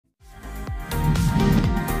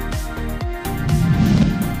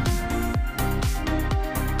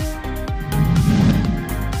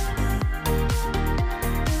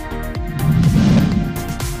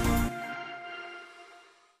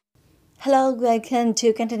Hello, welcome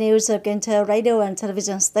to Continuous of Cần Thơ radio and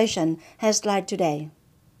television station. Headline today.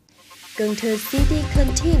 Cần Thơ City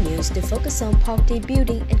continues to focus on poverty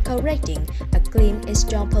building and correcting a clean and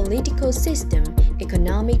strong political system,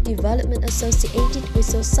 economic development associated with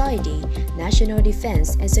society, national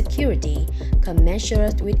defense and security,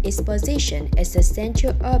 commensurate with its position as the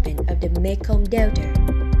central urban of the Mekong Delta.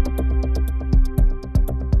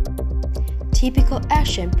 Typical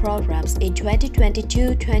action programs in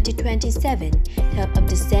 2022-2027 help of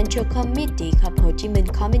the Central Committee of Ho Chi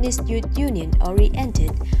Minh Communist Youth Union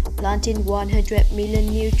oriented, planting 100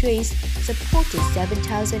 million new trees, supported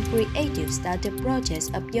 7,000 creative startup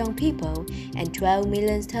projects of young people, and 12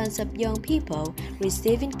 million tons of young people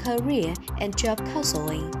receiving career and job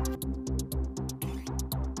counseling.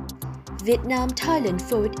 Vietnam-Thailand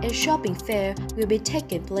Food and Shopping Fair will be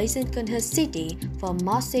taking place in Cần Thơ City from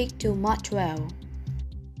March 6 to March 12.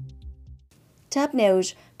 Top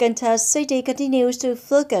news: Cần Thơ City continues to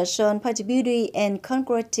focus on poverty beauty and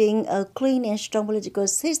concreting a clean and strong political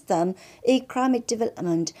system, economic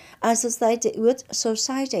development, associated with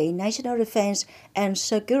society, national defense and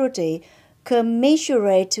security,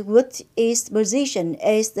 commensurate with its position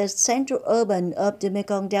as the central urban of the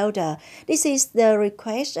Mekong Delta. This is the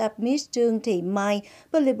request of Ms. Trương Thị Mai,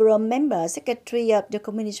 Liberal member, Secretary of the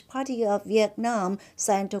Communist Party of Vietnam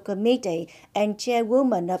Central Committee and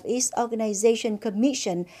Chairwoman of its organization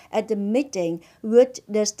commission at the meeting with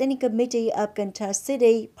the Standing Committee of Cần Thơ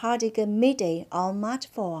City Party Committee on March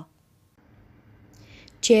 4.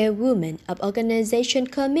 Chairwoman of Organization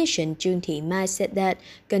Commission Trương Thị Mai said that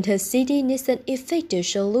Cần Thơ City needs an effective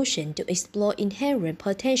solution to explore inherent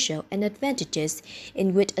potential and advantages,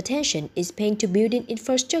 in which attention is paid to building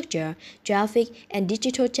infrastructure, traffic, and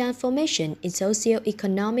digital transformation in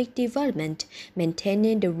socio-economic development,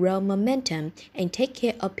 maintaining the raw momentum, and take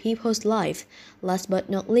care of people's life. Last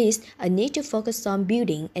but not least, a need to focus on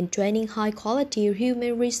building and training high-quality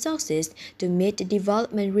human resources to meet the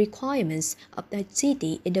development requirements of the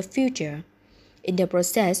city in the future. In the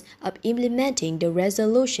process of implementing the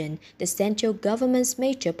resolution, the central government's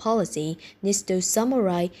major policy needs to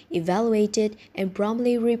summarize, evaluated, and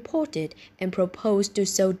promptly reported and proposed to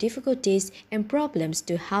solve difficulties and problems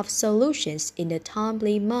to have solutions in a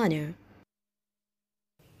timely manner.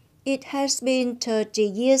 It has been 30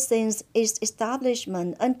 years since its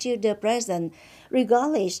establishment until the present.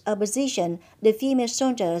 Regardless of position, the female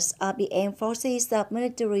soldiers of the armed forces of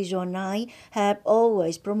Military Zone 9 have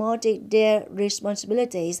always promoted their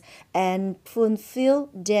responsibilities and fulfilled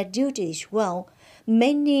their duties well.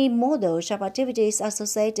 Many models of activities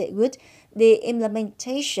associated with the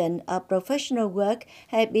implementation of professional work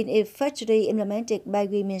have been effectively implemented by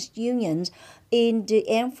women's unions in the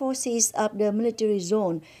armed forces of the military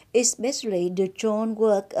zone, especially the joint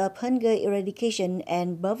work of hunger eradication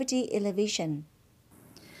and poverty alleviation.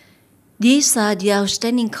 These are the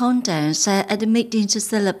outstanding contents at the meeting to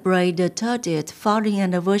celebrate the 30th founding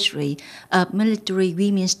anniversary of Military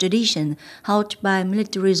Women's Tradition, held by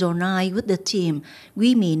Military Zone 9 with the theme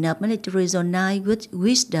Women of Military Zone 9 with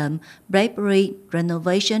Wisdom, Bravery,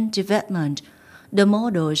 Renovation, Development. The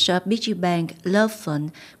models of BG Bank, Love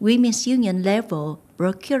Fund, Women's Union Level,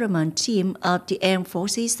 procurement team of the Armed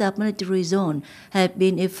Forces of Military Zone have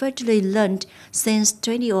been effectively launched since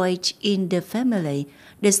 2008 in the family.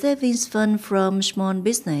 The savings fund from small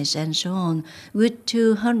business and so on, with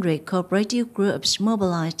 200 cooperative groups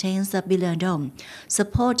mobilized tens of billions of dollars,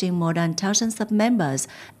 supporting more than thousands of members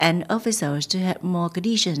and officers to have more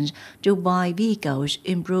conditions to buy vehicles,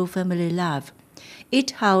 improve family life.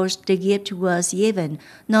 It housed the gift towards Yemen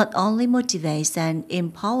not only motivates and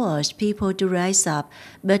empowers people to rise up,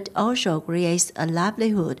 but also creates a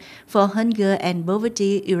livelihood for hunger and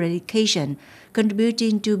poverty eradication,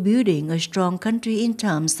 contributing to building a strong country in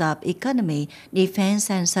terms of economy, defense,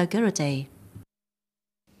 and security.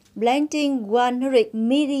 Planting 100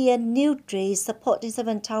 million new trees, supporting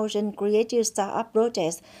 7,000 creative startup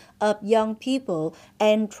projects of young people,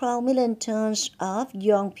 and 12 million tons of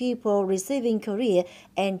young people receiving career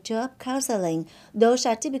and job counseling. Those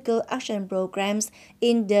are typical action programs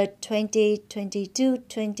in the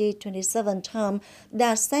 2022-2027 term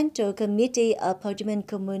that Central Committee of Ho Chi Minh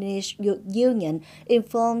Communist Youth Union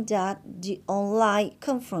informed at the online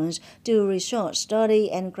conference to research,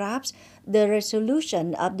 study, and grasp the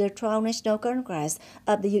resolution of the 12th National Congress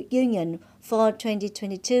of the Youth Union for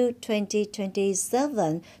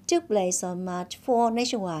 2022-2027 took place on March 4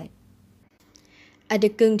 nationwide. At the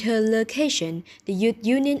Cần Thơ location, the Youth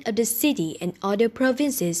Union of the city and other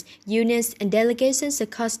provinces, unions, and delegations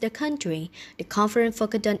across the country, the conference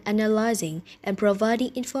focused on analyzing and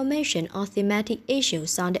providing information on thematic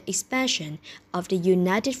issues on the expansion of the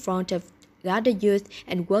United Front of gather youth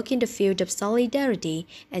and work in the field of solidarity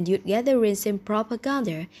and youth gatherings in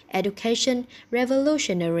propaganda, education,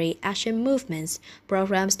 revolutionary action movements,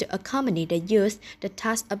 programs to accompany the youth, the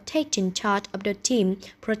task of taking charge of the team,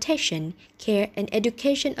 protection, care, and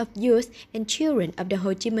education of youth and children of the Ho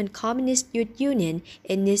Chi Minh Communist Youth Union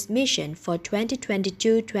in its mission for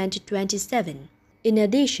 2022-2027. In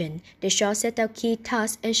addition, the short set out key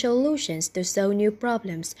tasks and solutions to solve new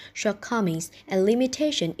problems, shortcomings, and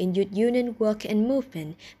limitations in youth union work and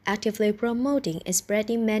movement, actively promoting and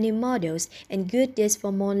spreading many models and good deeds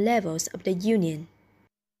for more levels of the union.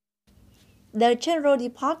 The General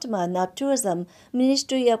Department of Tourism,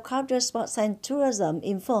 Ministry of Culture, Sports and Tourism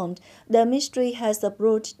informed the ministry has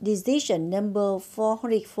approved decision number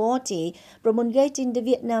 440 promulgating the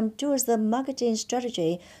Vietnam tourism marketing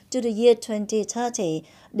strategy to the year 2030.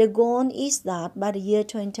 The goal is that by the year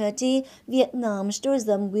 2030, Vietnam's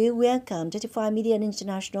tourism will welcome 35 million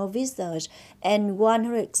international visitors and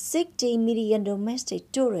 160 million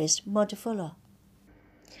domestic tourists, more to follow.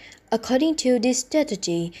 According to this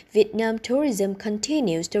strategy, Vietnam tourism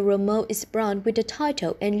continues to promote its brand with the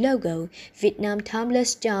title and logo Vietnam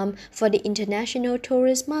Timeless Charm for the international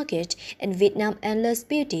tourist market and Vietnam Endless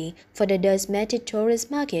Beauty for the domestic tourist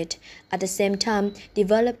market. At the same time,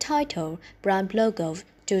 develop title, brand logo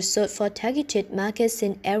to suit for targeted markets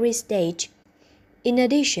in every stage. In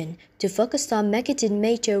addition, to focus on marketing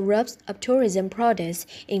major groups of tourism products,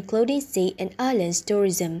 including sea and islands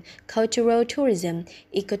tourism, cultural tourism,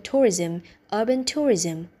 ecotourism, urban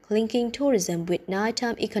tourism, linking tourism with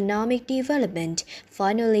nighttime economic development.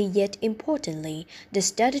 Finally, yet importantly, the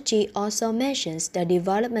strategy also mentions the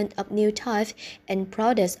development of new types and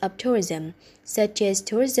products of tourism, such as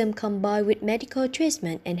tourism combined with medical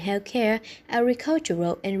treatment and healthcare,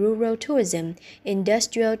 agricultural and rural tourism,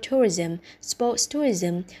 industrial tourism, sports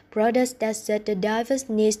tourism, products that serve the diverse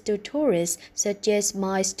needs to tourists, such as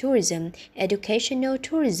MICE tourism, educational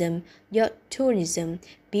tourism, yacht tourism,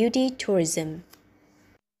 beauty tourism.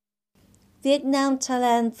 Vietnam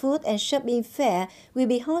Thailand Food and Shopping Fair will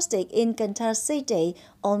be hosted in Cần Thơ City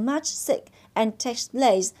on March 6 and takes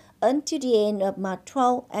place until the end of March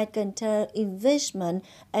 12 at Cần Thơ Investment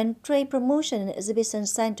and Trade Promotion Exhibition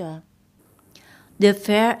Center. The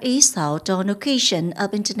fair is held on occasion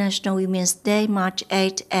of International Women's Day, March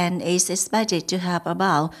 8, and is expected to have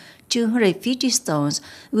about 250 stalls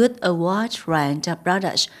with a wide range of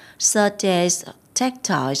products such as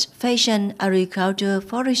textiles, fashion, agriculture,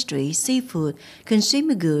 forestry, seafood,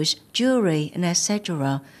 consumer goods, jewelry, and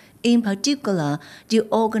etc. In particular, the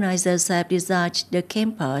organizers have designed the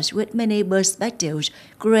campus with many perspectives,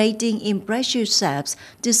 creating impressive shapes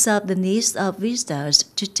to serve the needs of visitors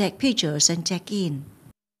to take pictures and check in.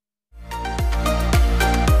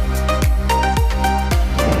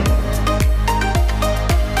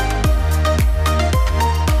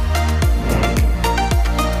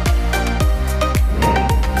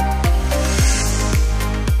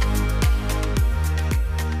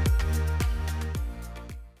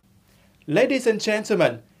 Ladies and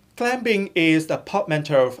gentlemen, glamping is the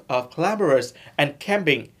portmanteau of glamorous and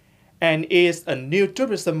camping, and is a new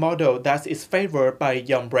tourism model that is favored by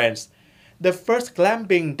young brands. The first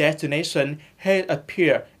glamping destination had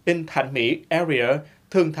appeared in Thành Mỹ area,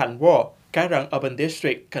 Thương Thành Ward, Cái Răng Urban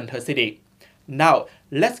District, Cần Thơ City. Now,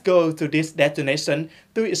 let's go to this destination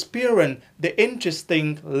to experience the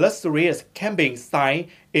interesting, luxurious camping style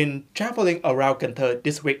in traveling around Cần Thơ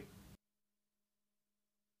this week.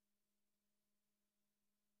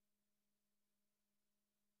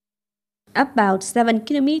 About 7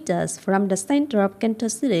 kilometers from the center of Cần Thơ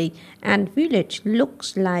City, and village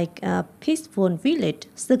looks like a peaceful village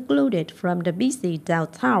secluded from the busy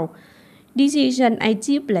downtown. This is an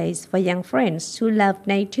ideal place for young friends who love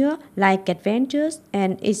nature, like adventures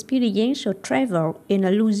and experiential travel in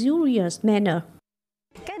a luxurious manner.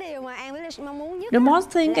 The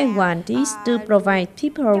most thing I want is to provide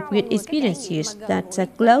people with experiences that are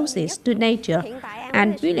closest to nature,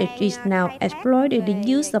 and village is now exploited the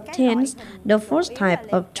use of tents, the first type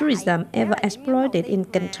of tourism ever exploited in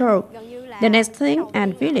Cần Thơ. The next thing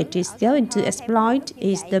and village is going to exploit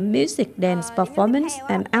is the music, dance performance,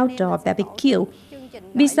 and outdoor barbecue.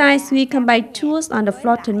 Besides, we combine tours on the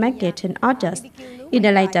floating market and others. In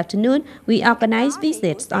the late afternoon, we organize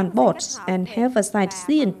visits on boats and have a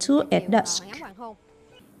sightseeing tour at dusk.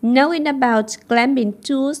 Knowing about glamping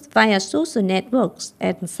tours via social networks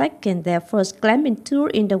and second their first glamping tour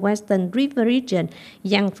in the Western River region,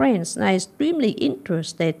 young friends are extremely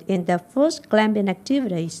interested in their first glamping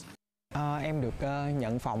activities.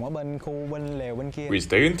 We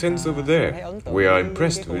stay in tents over there. We are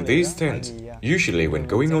impressed with these tents. Usually when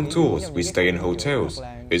going on tours, we stay in hotels.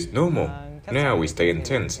 It's normal. Now we stay in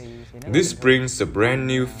tents. This brings a brand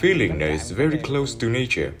new feeling that is very close to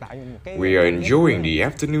nature. We are enjoying the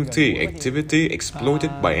afternoon tea activity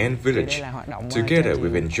exploited by Ant Village. Together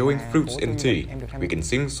with enjoying fruits and tea, we can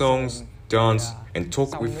sing songs, dance, and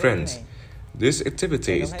talk with friends. This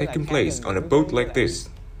activity is taking place on a boat like this.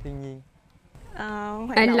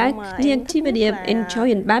 I like the activity of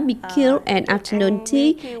enjoying barbecue and afternoon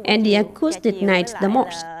tea and the acoustic nights the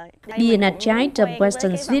most. Being a child of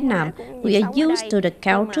Western Vietnam, we are used to the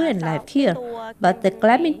culture and life here. But the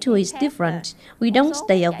climbing tour is different. We don't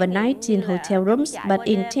stay overnight in hotel rooms, but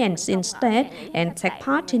in tents instead and take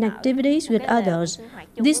part in activities with others.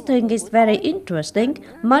 This thing is very interesting,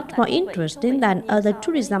 much more interesting than other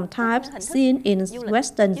tourism types seen in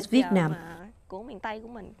Western Vietnam.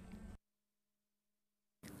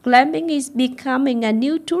 Climbing is becoming a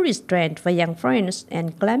new tourist trend for young friends,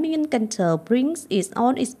 and climbing in Cần Thơ brings its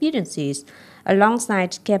own experiences.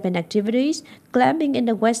 Alongside camping activities, climbing in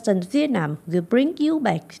the Western Vietnam will bring you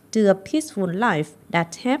back to a peaceful life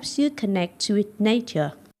that helps you connect with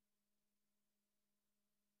nature.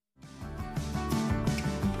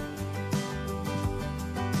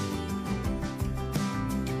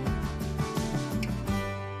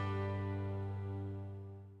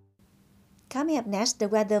 Coming up next, the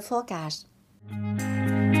weather forecast.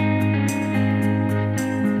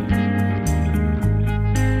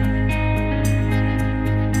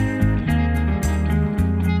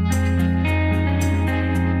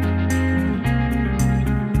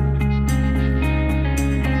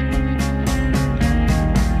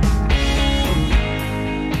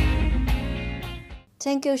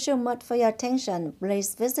 Thank you so much for your attention.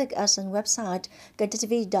 Please visit us on website kênh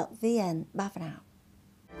youtube.vn. Bye for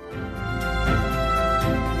now.